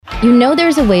You know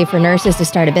there's a way for nurses to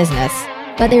start a business,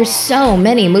 but there's so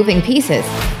many moving pieces.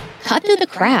 Cut through the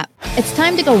crap. It's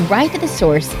time to go right to the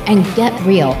source and get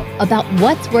real about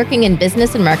what's working in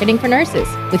business and marketing for nurses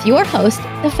with your host,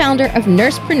 the founder of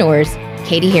Nursepreneurs,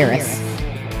 Katie Harris.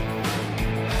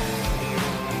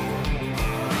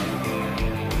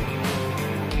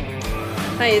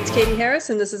 Hi, it's Katie Harris,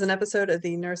 and this is an episode of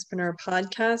the Nursepreneur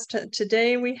podcast.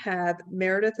 Today we have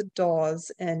Meredith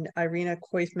Dawes and Irina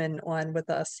Koifman on with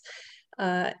us.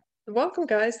 Welcome,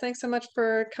 guys. Thanks so much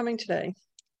for coming today.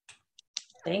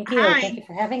 Thank you. Hi. Thank you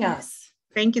for having us.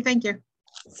 Thank you. Thank you.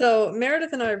 So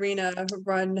Meredith and Irina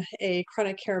run a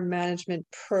chronic care management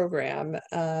program,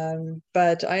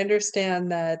 but I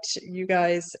understand that you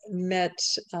guys met,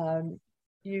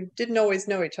 you didn't always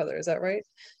know each other. Is that right?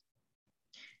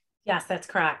 Yes, that's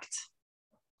correct.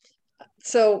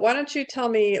 So why don't you tell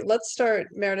me, let's start,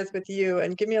 Meredith, with you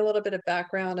and give me a little bit of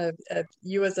background of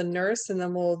you as a nurse, and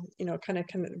then we'll,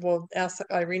 we'll ask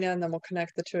Irina, and then we'll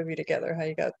connect the two of you together, how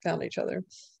you found each other.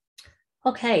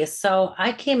 Okay, so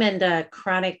I came into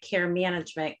chronic care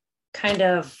management kind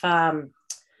of,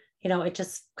 it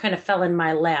just kind of fell in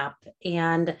my lap.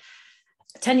 And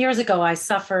 10 years ago, I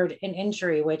suffered an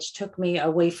injury, which took me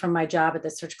away from my job at the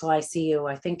surgical ICU.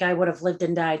 I think I would have lived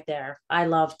and died there. I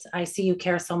loved ICU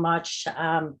care so much.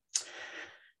 And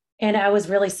I was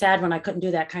really sad when I couldn't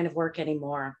do that kind of work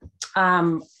anymore.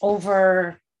 For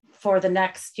the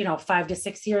next, 5 to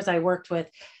 6 years, I worked with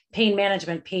pain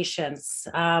management patients.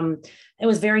 It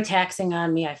was very taxing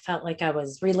on me. I felt like I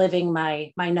was reliving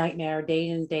my nightmare day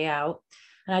in, day out.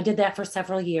 And I did that for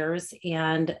several years.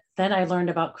 And then I learned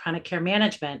about chronic care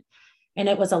management. And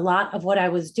it was a lot of what I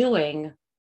was doing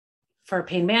for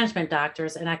pain management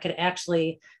doctors. And I could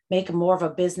actually make more of a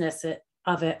business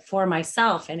of it for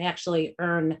myself and actually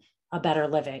earn a better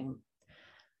living.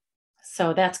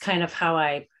 So that's kind of how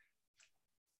I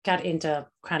got into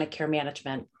chronic care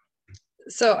management.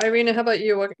 So Irina, how about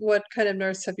you? What kind of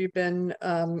nurse have you been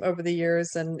over the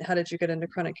years, and how did you get into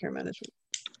chronic care management?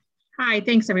 Hi,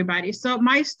 thanks everybody. So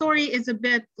my story is a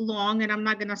bit long, and I'm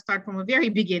not going to start from a very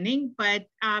beginning, but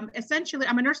essentially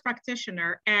I'm a nurse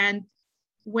practitioner. And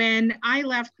when I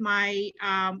left my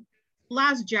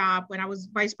last job, when I was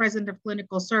vice president of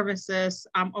clinical services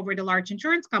over at a large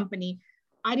insurance company,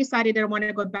 I decided that I wanted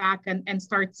to go back and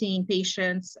start seeing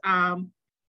patients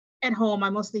at home. I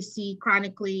mostly see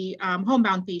chronically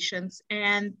homebound patients.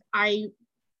 And I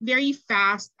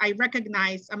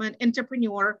recognize I'm an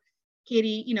entrepreneur,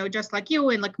 Katie, just like you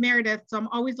and like Meredith. So I'm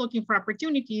always looking for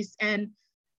opportunities. And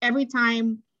every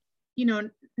time,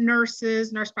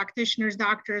 nurses, nurse practitioners,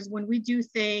 doctors, when we do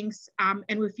things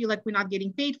and we feel like we're not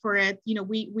getting paid for it,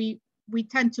 we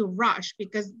tend to rush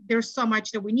because there's so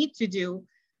much that we need to do,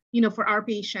 for our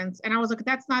patients. And I was like,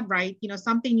 that's not right.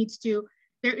 Something needs to,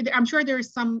 I'm sure there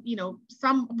is some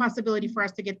possibility for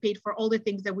us to get paid for all the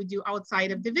things that we do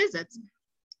outside of the visits.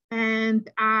 And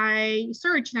I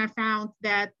searched and I found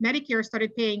that Medicare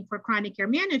started paying for chronic care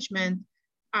management,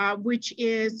 which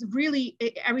is really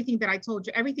everything that I told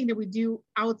you, everything that we do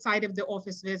outside of the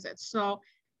office visits. So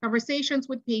conversations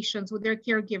with patients, with their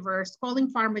caregivers, calling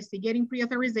pharmacy, getting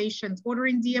pre-authorizations,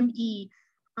 ordering DME.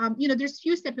 There's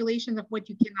few stipulations of what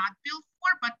you cannot bill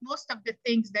for, but most of the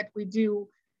things that we do,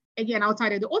 again,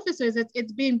 outside of the offices,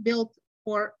 it's being built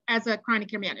for as a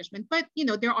chronic care management. But,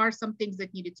 there are some things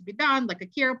that needed to be done, like a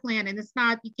care plan, and it's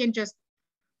not, you can't just,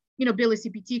 bill a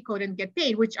CPT code and get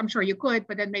paid, which I'm sure you could,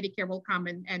 but then Medicare will come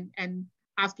and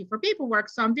ask you for paperwork.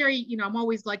 So I'm very, I'm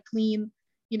always like clean,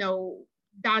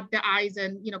 dot the I's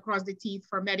and, cross the T's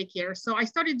for Medicare. So I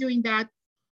started doing that.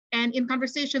 And in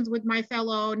conversations with my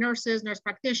fellow nurses, nurse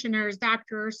practitioners,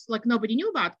 doctors, like nobody knew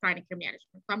about chronic care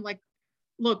management. So I'm like,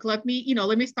 look, let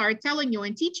me start telling you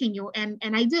and teaching you. And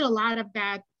I did a lot of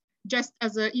that just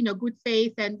as a, good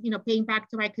faith and, paying back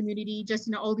to my community, just,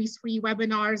 all these free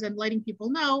webinars and letting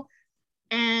people know.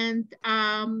 And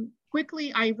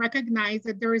quickly, I recognized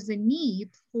that there is a need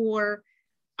for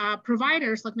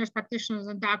providers like nurse practitioners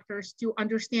and doctors to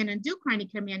understand and do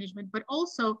chronic care management, but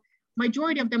also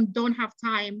majority of them don't have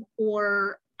time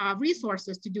or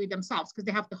resources to do it themselves because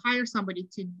they have to hire somebody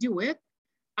to do it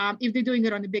if they're doing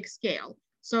it on a big scale.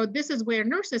 So this is where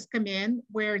nurses come in,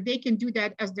 where they can do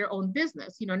that as their own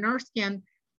business. Nurse can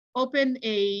open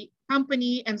a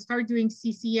company and start doing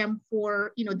CCM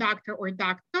for, doctor or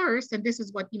doctors. And this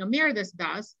is what, Meredith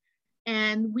does.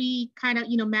 And we kind of,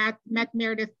 met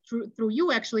Meredith through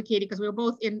you actually, Katie, because we were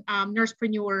both in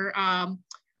Nursepreneur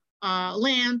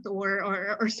land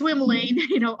or swim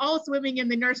lane, all swimming in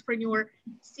the Nursepreneur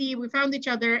sea. We found each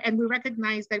other and we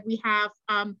recognized that we have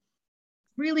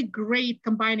really great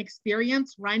combined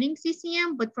experience running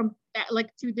CCM, but from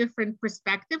like 2 different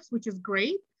perspectives, which is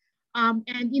great.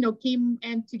 And, you know, came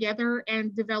and together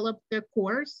and developed the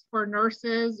course for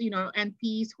nurses, you know,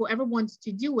 NPs, whoever wants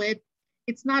to do it.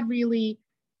 It's not really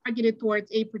targeted towards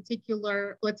a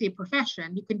particular, let's say,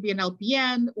 profession. You can be an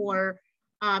LPN or,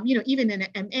 you know, even an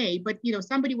MA, but, you know,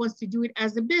 somebody wants to do it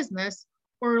as a business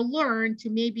or learn to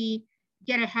maybe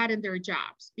get ahead in their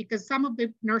jobs, because some of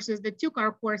the nurses that took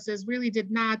our courses really did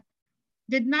not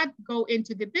go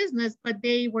into the business, but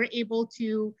they were able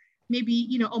to maybe,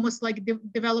 you know, almost like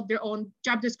develop their own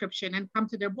job description and come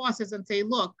to their bosses and say,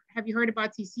 look, have you heard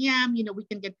about CCM? You know, we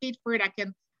can get paid for it. I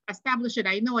can establish it.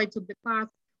 I know I took the class.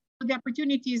 So the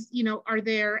opportunities, you know, are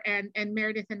there, and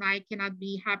Meredith and I cannot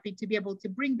be happy to be able to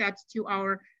bring that to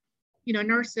our, you know,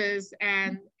 nurses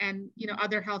and you know,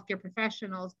 other healthcare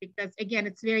professionals, because again,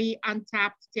 it's very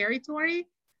untapped territory.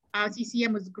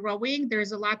 CCM is growing.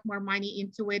 There's a lot more money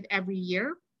into it every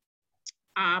year.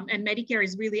 And Medicare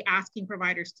is really asking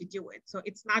providers to do it. So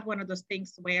it's not one of those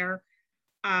things where,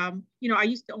 you know, I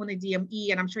used to own a DME,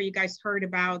 and I'm sure you guys heard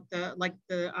about the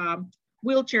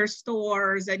wheelchair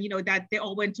stores, and, you know, that they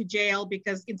all went to jail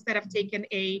because instead of taking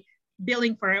a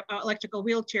billing for an electrical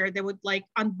wheelchair, they would like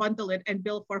unbundle it and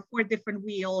bill for 4 different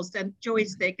wheels and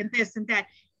joystick and this and that.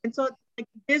 And so like,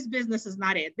 this business is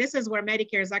not it. This is where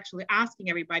Medicare is actually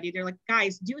asking everybody. They're like,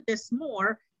 guys, do this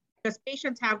more, because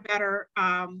patients have better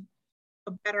quality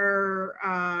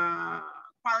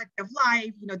of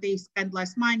life. You know, they spend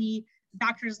less money,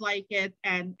 doctors like it,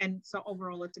 and so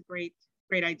overall, it's a great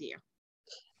idea.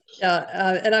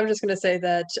 Yeah, and I'm just going to say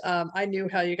that I knew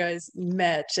how you guys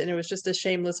met, and it was just a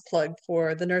shameless plug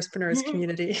for the Nursepreneurs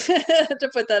community to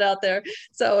put that out there.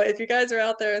 So if you guys are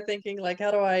out there thinking like, how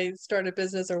do I start a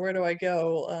business or where do I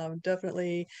go?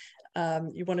 Definitely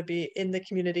you want to be in the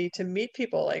community to meet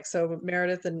people. Like, so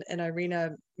Meredith and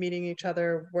Irina meeting each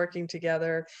other, working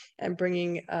together, and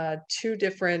bringing 2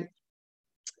 different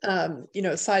you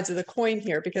know, sides of the coin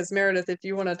here. Because Meredith, if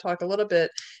you want to talk a little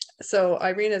bit, so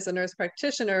Irina is a nurse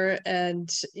practitioner,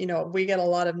 and, you know, we get a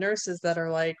lot of nurses that are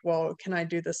like, well, can I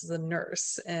do this as a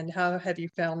nurse? And how have you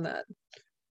found that?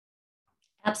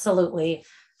 Absolutely.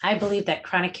 I believe that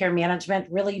chronic care management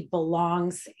really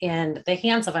belongs in the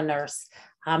hands of a nurse.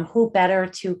 Who better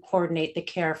to coordinate the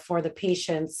care for the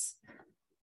patients,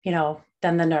 you know,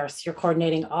 than the nurse? You're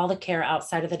coordinating all the care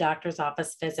outside of the doctor's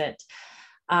office visit.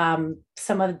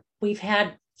 We've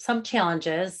had some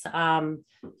challenges,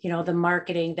 you know, the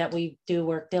marketing that we do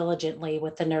work diligently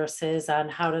with the nurses on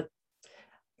how to,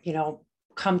 you know,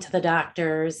 come to the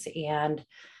doctors and,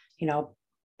 you know,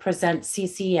 present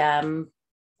CCM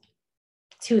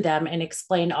to them and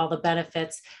explain all the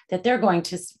benefits that they're going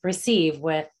to receive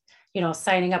with, you know,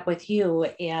 signing up with you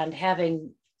and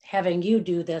having you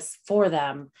do this for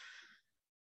them.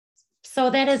 So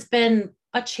that has been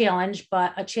a challenge,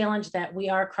 but a challenge that we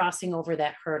are crossing over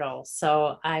that hurdle.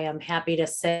 So I am happy to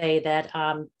say that,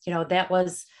 you know, that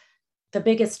was the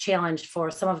biggest challenge for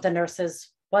some of the nurses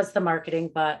was the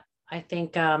marketing, but I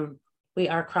think we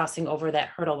are crossing over that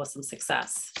hurdle with some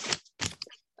success.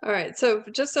 All right, so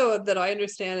just so that I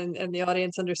understand and the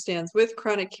audience understands, with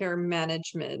chronic care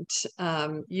management,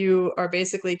 you are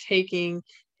basically taking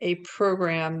a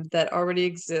program that already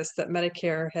exists that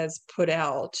Medicare has put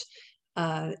out,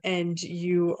 and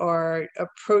you are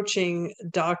approaching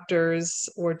doctors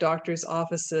or doctors'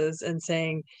 offices and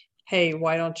saying, hey,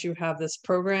 why don't you have this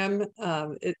program?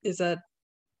 Is that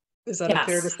yes.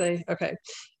 Fair to say? Okay.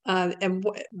 And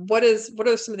what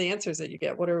are some of the answers that you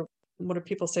get? What do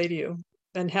people say to you?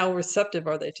 And how receptive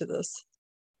are they to this?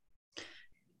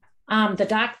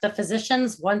 The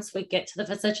physicians, once we get to the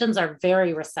physicians, are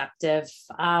very receptive.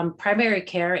 Primary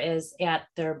care is at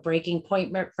their breaking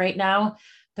point right now.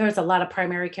 There's a lot of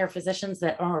primary care physicians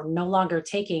that are no longer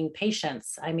taking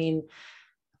patients. I mean,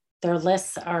 their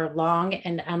lists are long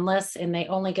and endless, and they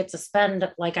only get to spend,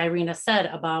 like Irina said,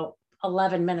 about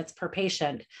 11 minutes per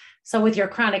patient. So with your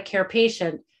chronic care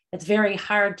patient, it's very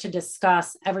hard to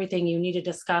discuss everything you need to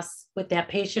discuss with that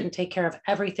patient and take care of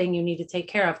everything you need to take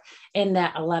care of in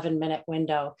that 11-minute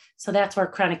window. So that's where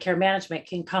chronic care management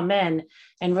can come in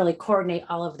and really coordinate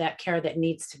all of that care that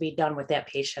needs to be done with that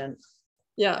patient.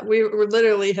 Yeah, we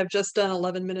literally have just done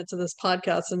 11 minutes of this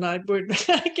podcast, and I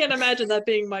can't imagine that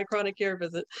being my chronic care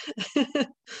visit.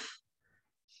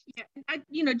 Yeah,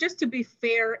 you know, just to be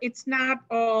fair, it's not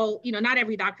all, you know, not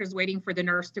every doctor is waiting for the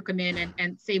nurse to come in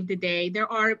and save the day. There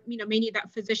are, you know, many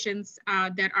physicians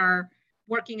that are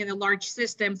working in the large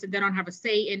systems and they don't have a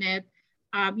say in it.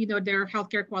 You know, there are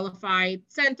healthcare qualified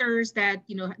centers that,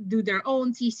 you know, do their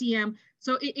own CCM.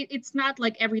 So it's not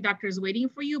like every doctor is waiting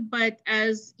for you, but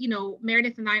as you know,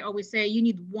 Meredith and I always say, you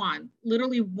need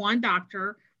literally one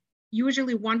doctor.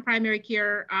 Usually one primary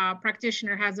care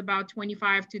practitioner has about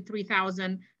 25 to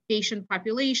 3,000 patient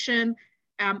population.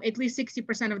 At least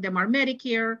 60% of them are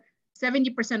Medicare.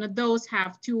 70% of those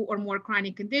have 2 or more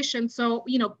chronic conditions. So,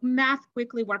 math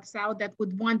quickly works out that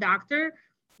with one doctor,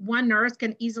 one nurse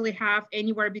can easily have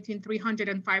anywhere between 300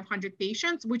 and 500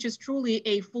 patients, which is truly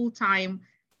a full-time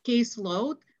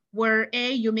caseload where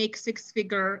A, you make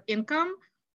 6-figure income,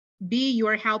 B,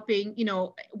 you're helping,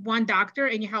 one doctor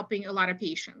and you're helping a lot of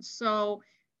patients. So,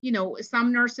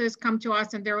 some nurses come to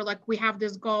us and they're like, we have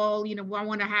this goal, I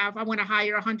want to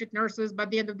hire 100 nurses by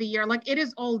the end of the year. Like, it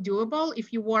is all doable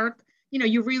if you work,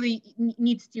 you really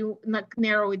need to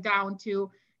narrow it down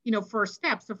to, first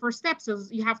steps. The first steps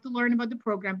is you have to learn about the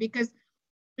program, because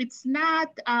it's not,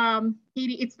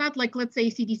 Katie, it's not like, let's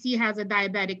say CDC has a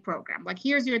diabetic program. Like,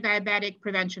 here's your diabetic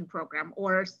prevention program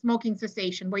or smoking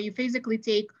cessation, where you physically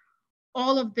take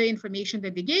all of the information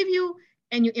that they gave you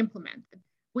and you implement it.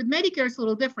 With Medicare, it's a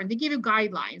little different. They give you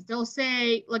guidelines. They'll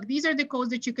say, like, these are the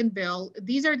codes that you can bill.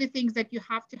 These are the things that you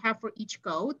have to have for each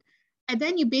code. And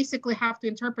then you basically have to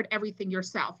interpret everything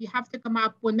yourself. You have to come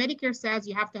up, when Medicare says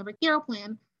you have to have a care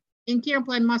plan, and care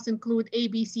plan must include A,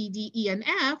 B, C, D, E, and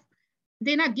F,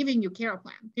 they're not giving you care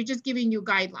plan. They're just giving you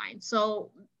guidelines.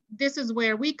 So this is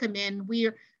where we come in. We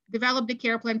develop the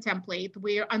care plan template.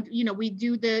 We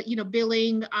do the,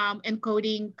 billing and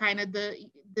coding, kind of the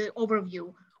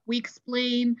overview. We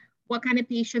explain what kind of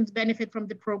patients benefit from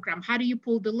the program. How do you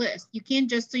pull the list? You can't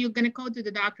just, so you're going to go to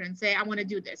the doctor and say, I want to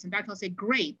do this. And doctor will say,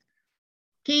 great.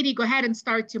 Katie, go ahead and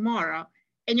start tomorrow.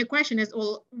 And your question is,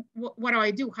 well, what do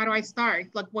I do? How do I start?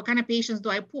 Like, what kind of patients do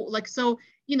I pull? Like, so,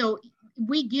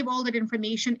 we give all that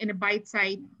information in a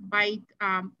bite-sized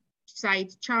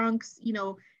chunks.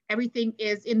 Everything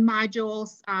is in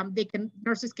modules.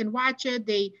 Nurses can watch it.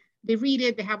 They read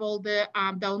it. They have all the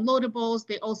downloadables.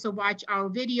 They also watch our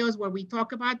videos where we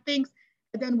talk about things.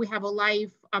 And then we have a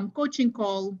live coaching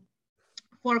call,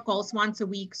 4 calls once a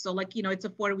week. So it's a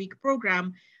 4-week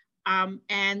program.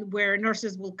 And where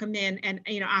nurses will come in and,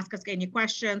 ask us any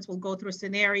questions. We'll go through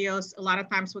scenarios. A lot of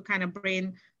times we kind of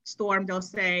brainstorm. They'll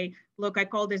say, look, I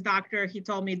called this doctor. He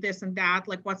told me this and that.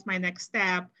 Like, what's my next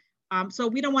step? So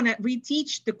we don't want to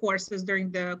reteach the courses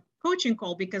during the coaching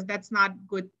call, because that's not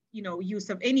good, use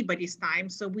of anybody's time.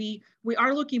 So we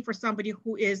are looking for somebody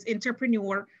who is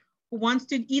entrepreneur, who wants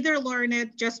to either learn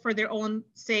it just for their own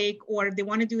sake, or they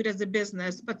want to do it as a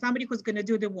business, but somebody who's going to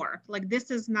do the work. Like,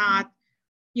 this is not,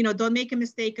 don't make a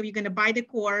mistake of, you're going to buy the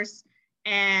course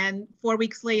and 4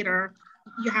 weeks later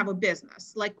you have a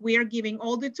business. Like, we are giving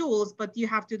all the tools, but you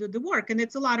have to do the work, and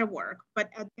it's a lot of work. But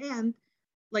at the end,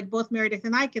 like both Meredith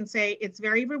and I can say, it's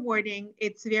very rewarding,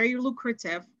 it's very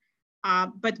lucrative,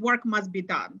 but work must be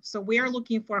done. So we are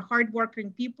looking for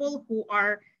hardworking people who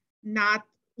are not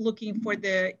looking for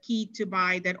the key to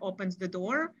buy that opens the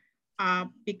door,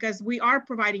 because we are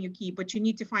providing a key, but you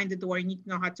need to find the door. You need to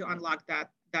know how to unlock that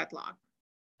lock.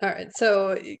 All right.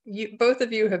 So both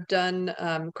of you have done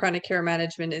chronic care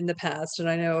management in the past, and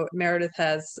I know Meredith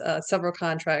has several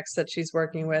contracts that she's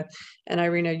working with. And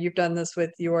Irina, you've done this with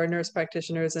your nurse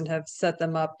practitioners and have set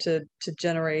them up to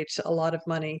generate a lot of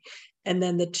money. And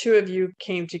then the two of you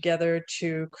came together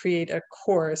to create a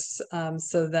course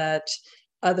so that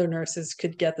other nurses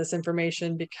could get this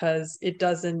information, because it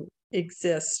doesn't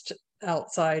exist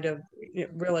outside of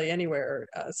really anywhere.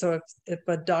 So if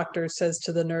a doctor says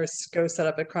to the nurse, go set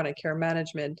up a chronic care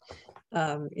management,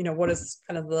 what is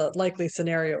kind of the likely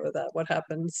scenario of that? What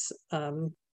happens? How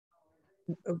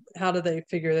do they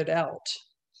figure it out?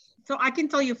 So I can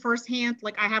tell you firsthand,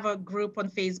 like, I have a group on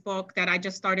Facebook that I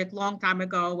just started a long time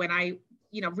ago when I,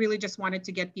 really just wanted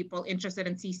to get people interested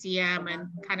in CCM and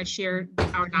kind of share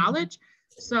our knowledge.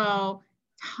 So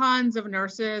tons of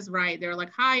nurses, right? They're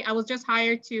like, hi, I was just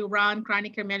hired to run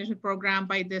chronic care management program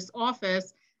by this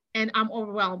office, and I'm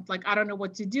overwhelmed. Like, I don't know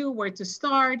what to do, where to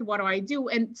start, what do I do?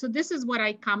 And so this is what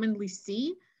I commonly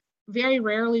see. Very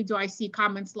rarely do I see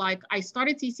comments like, I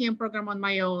started CCM program on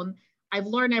my own, I've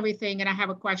learned everything, and I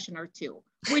have a question or two,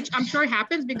 which I'm sure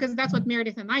happens because that's what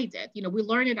Meredith and I did. We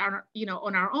learned it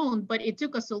on our own, but it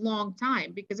took us a long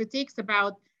time, because it takes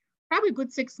about probably a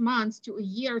good 6 months to a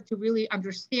year to really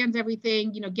understand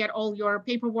everything, get all your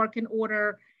paperwork in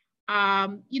order.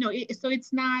 So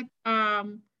it's not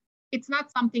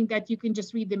something that you can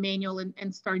just read the manual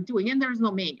and start doing, and there's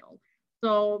no manual.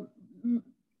 So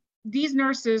these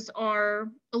nurses a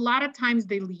lot of times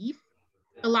they leave.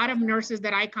 A lot of nurses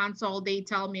that I consult, they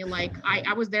tell me, like,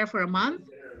 I was there for a month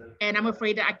and I'm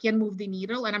afraid that I can't move the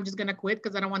needle and I'm just going to quit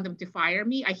because I don't want them to fire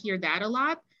me. I hear that a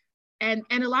lot. And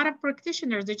a lot of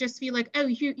practitioners, they just feel like, oh,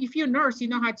 if you're a nurse, you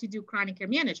know how to do chronic care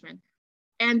management.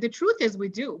 And the truth is we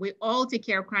do. We all take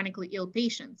care of chronically ill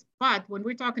patients. But when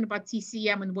we're talking about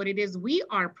TCM and what it is we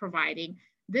are providing,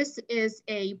 this is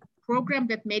a program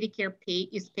that Medicare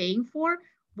is paying for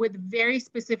with very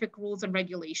specific rules and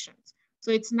regulations.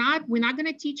 So it's not, we're not going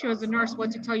to teach you as a nurse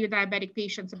what to tell your diabetic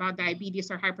patients about diabetes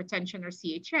or hypertension or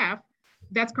CHF.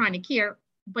 That's chronic care.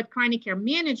 But chronic care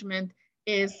management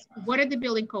is, what are the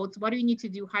billing codes? What do you need to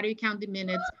do? How do you count the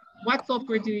minutes? What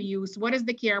software do you use? What is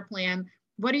the care plan?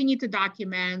 What do you need to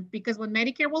document? Because when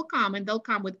Medicare will come, and they'll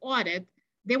come with audit,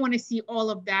 they want to see all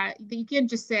of that. You can't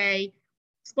just say,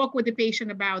 spoke with the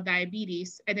patient about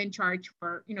diabetes and then charge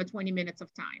for 20 minutes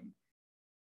of time.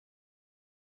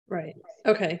 Right.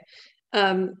 Okay.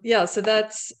 Yeah. So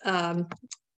that's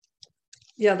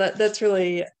that's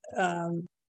really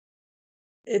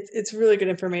it's really good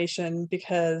information,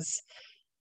 because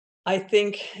I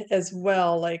think as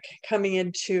well, like coming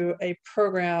into a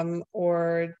program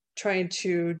or trying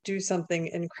to do something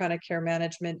in chronic care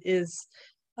management is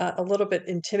a little bit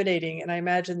intimidating. And I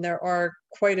imagine there are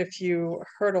quite a few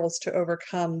hurdles to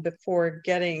overcome before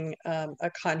getting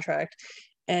a contract.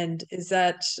 And is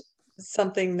that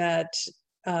something that,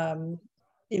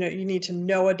 you need to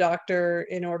know a doctor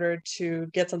in order to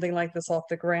get something like this off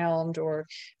the ground, or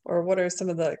what are some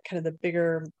of the kind of the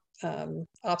bigger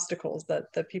obstacles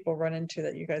that people run into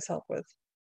that you guys help with?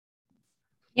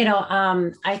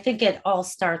 I think it all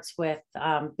starts with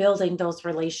building those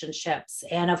relationships.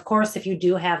 And of course, if you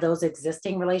do have those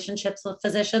existing relationships with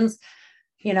physicians,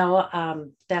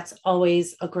 that's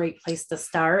always a great place to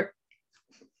start.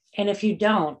 And if you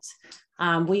don't,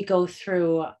 we go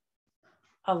through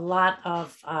a lot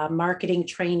of marketing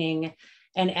training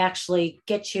and actually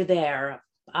get you there.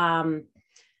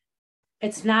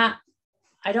 It's not,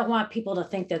 I don't want people to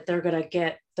think that they're going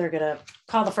to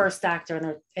call the first doctor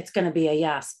and it's going to be a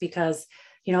yes, because,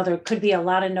 there could be a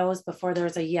lot of no's before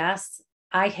there's a yes.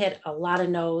 I hit a lot of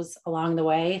no's along the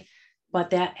way,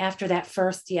 but that after that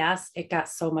first yes, it got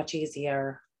so much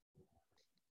easier.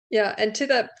 Yeah. And to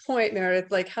that point,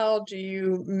 Meredith, like, how do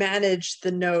you manage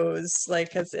the no's?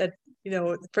 Like,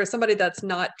 for somebody that's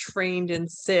not trained in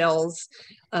sales,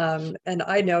 and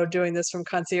I know doing this from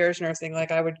concierge nursing,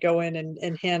 like I would go in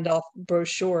and hand off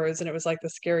brochures, and it was like the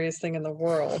scariest thing in the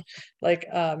world. Like,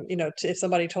 if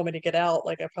somebody told me to get out,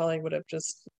 like I probably would have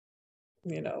just,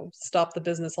 stop the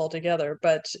business altogether.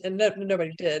 But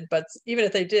nobody did. But even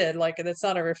if they did, like, it's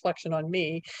not a reflection on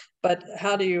me. But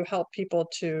how do you help people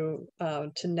to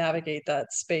navigate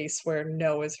that space where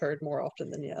no is heard more often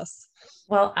than yes?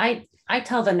 Well, I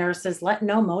tell the nurses, let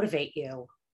no motivate you.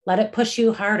 Let it push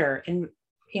you harder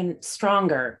and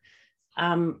stronger.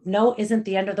 No isn't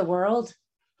the end of the world.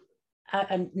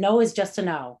 A no is just a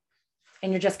no,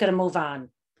 and you're just going to move on.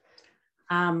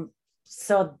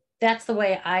 So that's the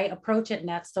way I approach it, and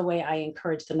that's the way I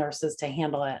encourage the nurses to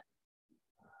handle it.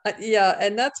 Yeah,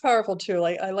 and that's powerful too.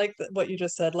 Like, I like what you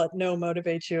just said, let no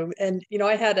motivate you. And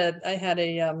I had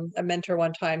a mentor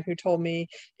one time who told me,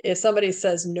 if somebody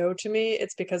says no to me,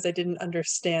 it's because they didn't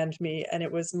understand me. And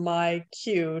it was my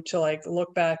cue to like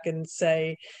look back and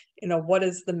say, what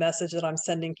is the message that I'm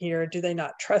sending here? Do they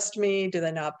not trust me? Do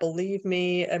they not believe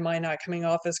me? Am I not coming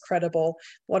off as credible?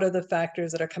 What are the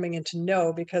factors that are coming into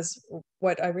no? Because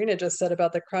what Irina just said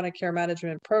about the chronic care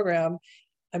management program,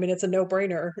 I mean, it's a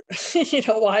no-brainer.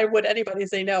 Why would anybody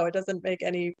say no? It doesn't make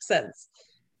any sense.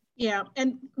 Yeah,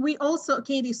 and we also,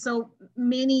 Katie, so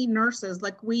many nurses,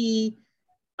 like you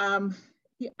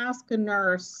ask a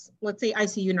nurse, let's say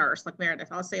ICU nurse, like Meredith,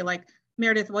 I'll say like,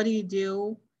 Meredith, what do you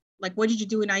do? Like, what did you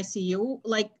do in ICU?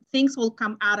 Like, things will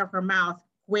come out of her mouth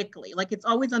quickly. Like, it's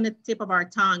always on the tip of our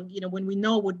tongue, when we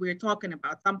know what we're talking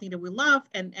about, something that we love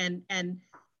and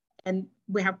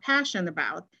we have passion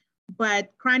about.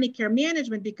 But chronic care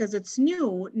management, because it's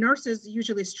new, nurses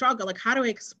usually struggle. Like, how do I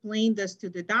explain this to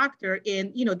the doctor?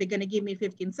 And, they're going to give me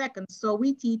 15 seconds. So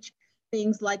we teach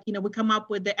things like, we come up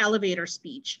with the elevator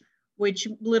speech, which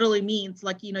literally means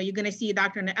like, you're going to see a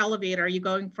doctor in the elevator. You're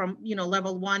going from,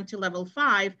 level 1 to level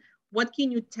 5. What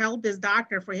can you tell this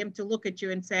doctor for him to look at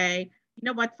you and say, you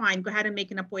know what, fine, go ahead and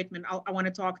make an appointment. I want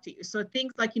to talk to you. So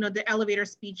things like, the elevator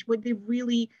speech, would they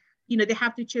really, they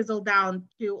have to chisel down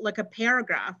to like a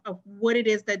paragraph of what it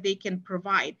is that they can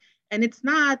provide. And it's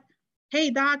not, hey,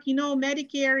 doc,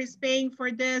 Medicare is paying for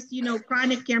this,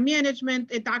 chronic care management,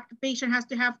 the patient has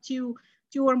to have two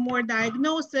or more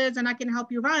diagnoses and I can help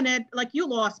you run it. Like, you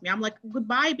lost me. I'm like,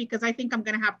 goodbye, because I think I'm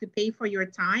going to have to pay for your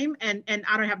time and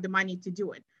I don't have the money to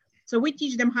do it. So we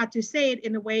teach them how to say it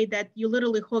in a way that you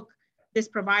literally hook this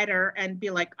provider and be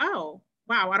like, oh,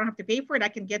 wow, I don't have to pay for it.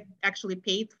 I can get actually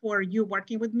paid for you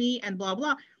working with me and blah,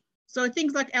 blah. So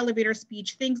things like elevator speech,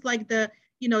 things like the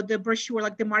brochure,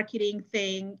 like the marketing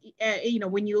thing,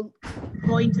 when you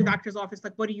go into doctor's office,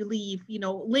 like what do you leave,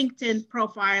 LinkedIn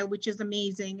profile, which is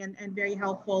amazing and very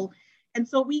helpful. And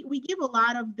so we give a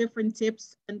lot of different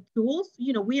tips and tools.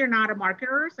 We are not a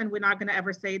marketers, and we're not going to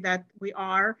ever say that we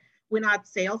are. We're not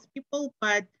salespeople,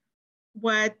 but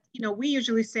what we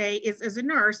usually say is, as a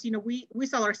nurse, we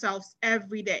sell ourselves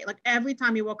every day. Like every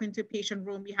time you walk into a patient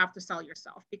room, you have to sell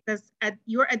yourself, because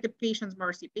you're at the patient's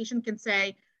mercy. Patient can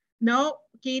say, no,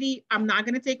 Katie, I'm not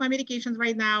going to take my medications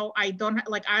right now. I don't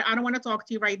I don't want to talk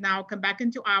to you right now. Come back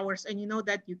in 2 hours. And you know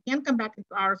that you can't come back in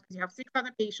 2 hours because you have 6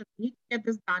 other patients. You need to get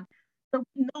this done. So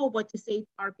we know what to say to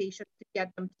our patients to get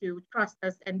them to trust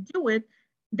us and do it.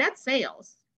 That's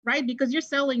sales, right? Because you're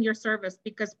selling your service,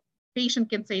 because patient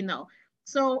can say no.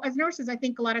 So as nurses, I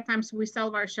think a lot of times we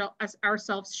sell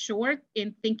ourselves short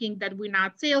in thinking that we're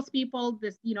not salespeople.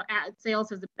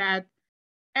 Sales is a bad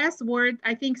S word.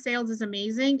 I think sales is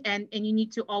amazing, and you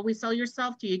need to always sell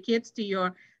yourself to your kids, to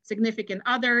your significant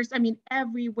others. I mean,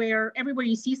 everywhere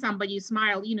you see somebody, you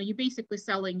smile, you're basically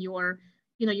selling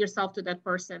yourself to that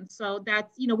person. So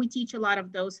that's, we teach a lot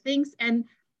of those things, and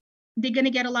they're going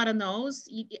to get a lot of no's.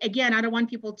 Again, I don't want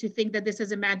people to think that this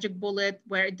is a magic bullet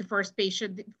where the first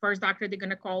patient, the first doctor they're going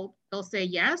to call, they'll say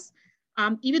yes.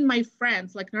 Even my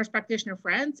friends, like nurse practitioner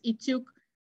friends, it took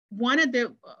one of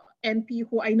the NP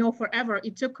who I know forever,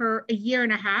 it took her a year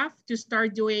and a half to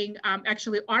start doing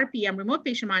actually RPM, remote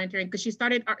patient monitoring, because she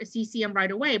started CCM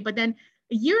right away. But then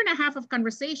a year and a half of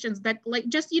conversations that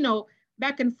just,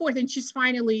 back and forth, and she's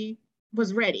finally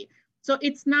was ready. So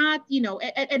it's not,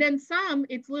 and then some,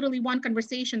 it's literally one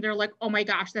conversation. They're like, oh my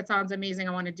gosh, that sounds amazing.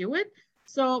 I want to do it.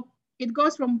 So it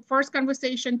goes from first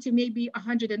conversation to maybe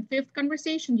 105th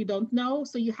conversation. You don't know.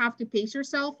 So you have to pace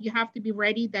yourself. You have to be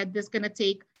ready that this is going to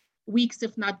take weeks,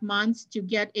 if not months, to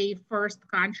get a first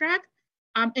contract.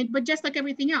 But just like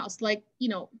everything else, like,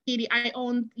 Katie, I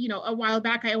owned, a while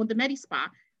back, I owned the MediSpa.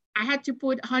 I had to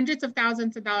put hundreds of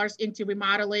thousands of dollars into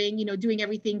remodeling, doing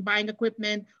everything, buying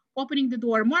equipment, opening the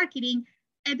door, marketing.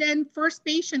 And then first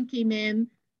patient came in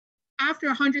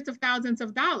after hundreds of thousands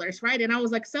of dollars, right? And I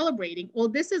was like celebrating. Well,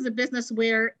 this is a business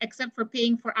where, except for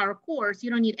paying for our course, you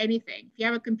don't need anything. If you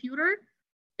have a computer,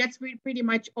 that's pretty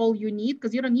much all you need,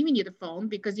 because you don't even need a phone,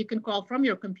 because you can call from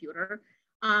your computer.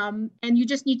 And you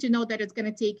just need to know that it's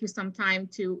going to take you some time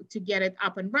to get it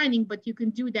up and running, but you can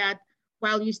do that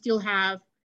while you still have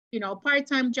a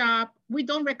part-time job. We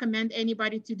don't recommend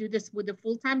anybody to do this with a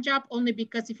full-time job, only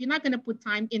because if you're not going to put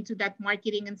time into that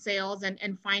marketing and sales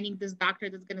and finding this doctor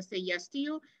that's going to say yes to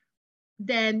you,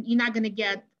 then you're not going to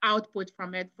get output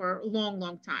from it for a long,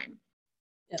 long time.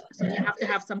 Yeah. So you have to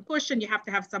have some cushion. You have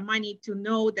to have some money to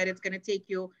know that it's going to take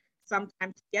you some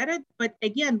time to get it. But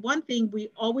again, one thing we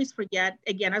always forget,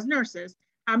 again, as nurses,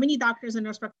 how many doctors and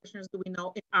nurse practitioners do we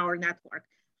know in our network?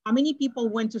 How many people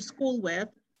went to school with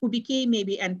who became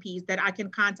maybe NPs that I can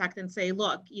contact and say,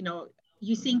 look,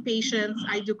 you seeing patients,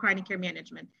 I do chronic care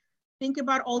management. Think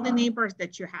about all the neighbors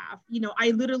that you have.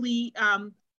 I literally,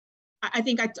 I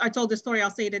think I told the story, I'll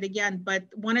say it again, but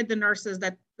one of the nurses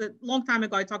that a long time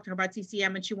ago, I talked to her about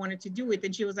CCM and she wanted to do it.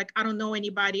 And she was like, I don't know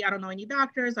anybody. I don't know any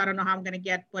doctors. I don't know how I'm going to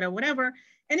get whatever.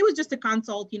 And it was just a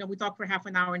consult, we talked for half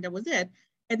an hour and that was it.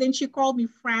 And then she called me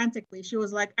frantically. She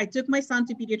was like, I took my son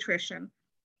to pediatrician.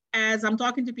 As I'm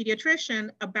talking to pediatrician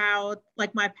about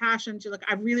like my passion to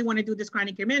I really want to do this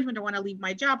chronic care management. I want to leave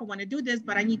my job. I want to do this,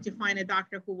 but I need to find a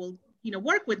doctor who will,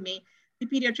 work with me. The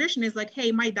pediatrician is like,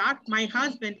 hey, my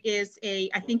husband is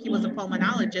I think he was a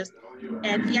pulmonologist.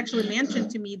 And he actually mentioned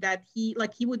to me that he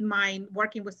wouldn't mind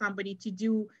working with somebody to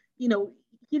do, he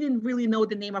didn't really know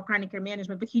the name of chronic care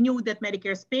management, but he knew that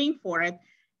Medicare is paying for it.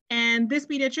 And this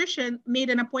pediatrician made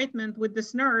an appointment with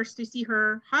this nurse to see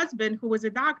her husband, who was a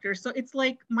doctor. So it's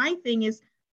like, my thing is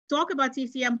talk about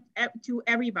CCM to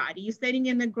everybody. You're standing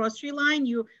in the grocery line,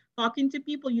 you talking to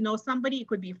people, somebody, it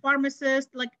could be a pharmacist,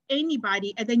 like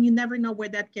anybody, and then you never know where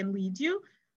that can lead you.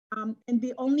 And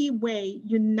the only way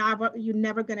you're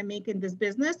never going to make in this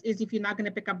business is if you're not going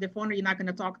to pick up the phone or you're not going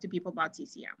to talk to people about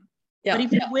CCM. Yeah. But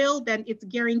if you will, then it's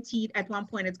guaranteed at one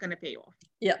point it's going to pay off.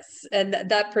 Yes. And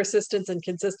that persistence and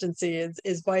consistency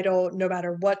is vital no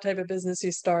matter what type of business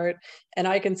you start. And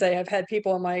I can say I've had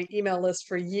people on my email list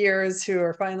for years who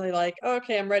are finally like, oh,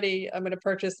 okay, I'm ready. I'm going to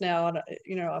purchase now. And,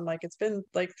 I'm like, it's been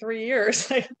like 3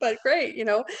 years, but great.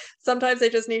 Sometimes they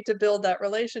just need to build that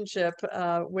relationship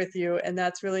with you. And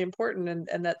that's really important.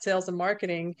 And that sales and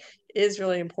marketing is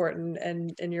really important.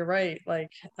 And you're right.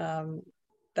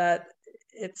 That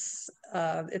it's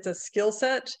a skill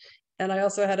set And I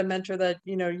also had a mentor that,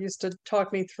 you know, used to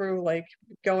talk me through like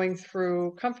going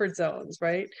through comfort zones,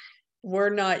 right?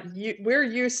 We're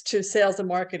used to sales and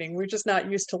marketing. We're just not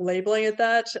used to labeling it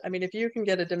that. I mean, if you can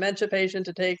get a dementia patient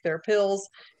to take their pills,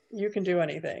 you can do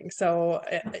anything. So,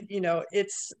 you know,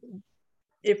 it's,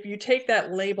 if you take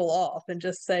that label off and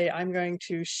just say, I'm going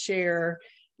to share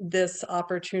this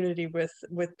opportunity with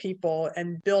people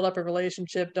and build up a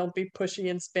relationship, don't be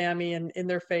pushy and spammy and in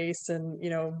their face and,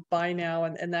 you know, buy now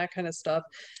and that kind of stuff.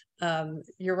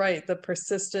 You're right, the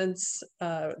persistence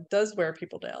does wear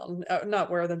people down. Not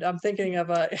wear them, I'm thinking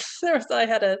of I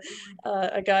had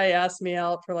a guy ask me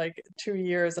out for like 2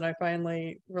 years and I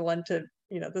finally relented.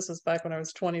 You know, this was back when I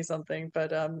was 20 something,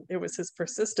 but it was his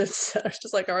persistence. I was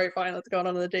just like, all right, fine, let's go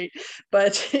on the date.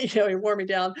 But, you know, he wore me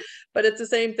down. But it's the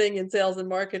same thing in sales and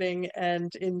marketing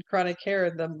and in chronic care.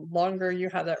 The longer you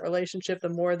have that relationship, the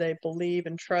more they believe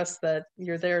and trust that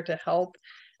you're there to help.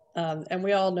 And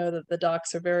we all know that the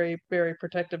docs are very, very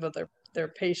protective of their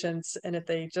patients. And if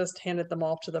they just handed them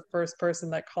off to the first person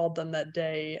that called them that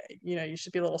day, you know, you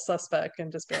should be a little suspect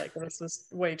and just be like, well, this was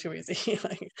way too easy.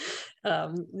 Like,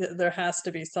 there has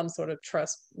to be some sort of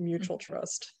trust, mutual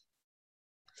trust.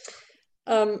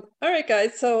 All right,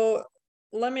 guys. So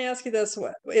let me ask you this.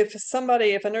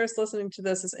 If a nurse listening to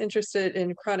this is interested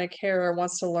in chronic care or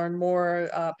wants to learn more,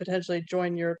 potentially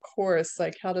join your course,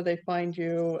 like how do they find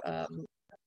you?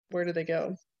 Where do they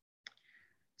go?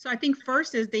 So I think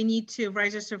first is they need to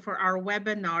register for our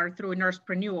webinar through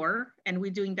Nursepreneur, and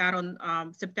we're doing that on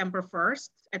September 1st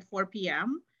at 4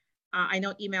 p.m. I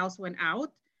know emails went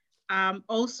out.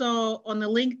 Also on the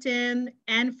LinkedIn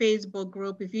and Facebook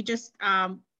group, if you just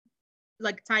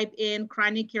like type in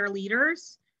chronic care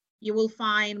leaders, you will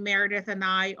find Meredith and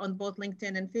I on both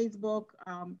LinkedIn and Facebook.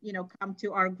 You know, come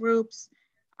to our groups.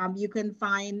 You can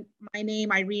find my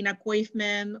name, Irina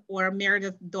Koifman, or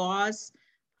Meredith Dawes,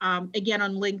 again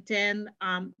on LinkedIn.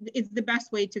 It's the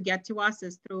best way to get to us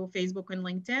is through Facebook and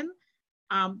LinkedIn,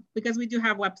 because we do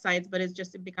have websites, but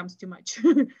it becomes too much,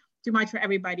 too much for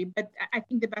everybody. But I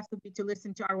think the best would be to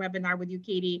listen to our webinar with you,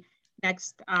 Katie,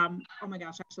 next, oh my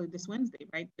gosh, actually this Wednesday,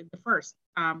 right? The 1st,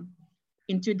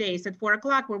 in 2 days at 4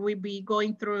 o'clock, where we'll be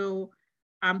going through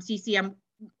CCM,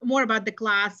 more about the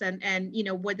class and you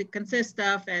know what it consists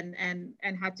of and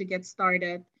how to get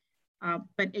started.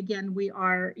 But again,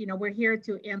 we're here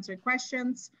to answer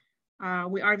questions.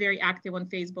 We are very active on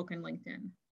Facebook and LinkedIn.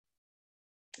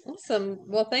 Awesome.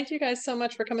 Well, thank you guys so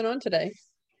much for coming on today.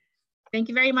 Thank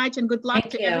you very much, and good luck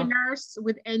to every nurse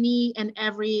with any and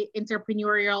every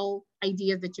entrepreneurial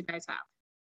ideas that you guys have.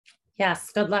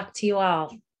 Yes, good luck to you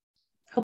all.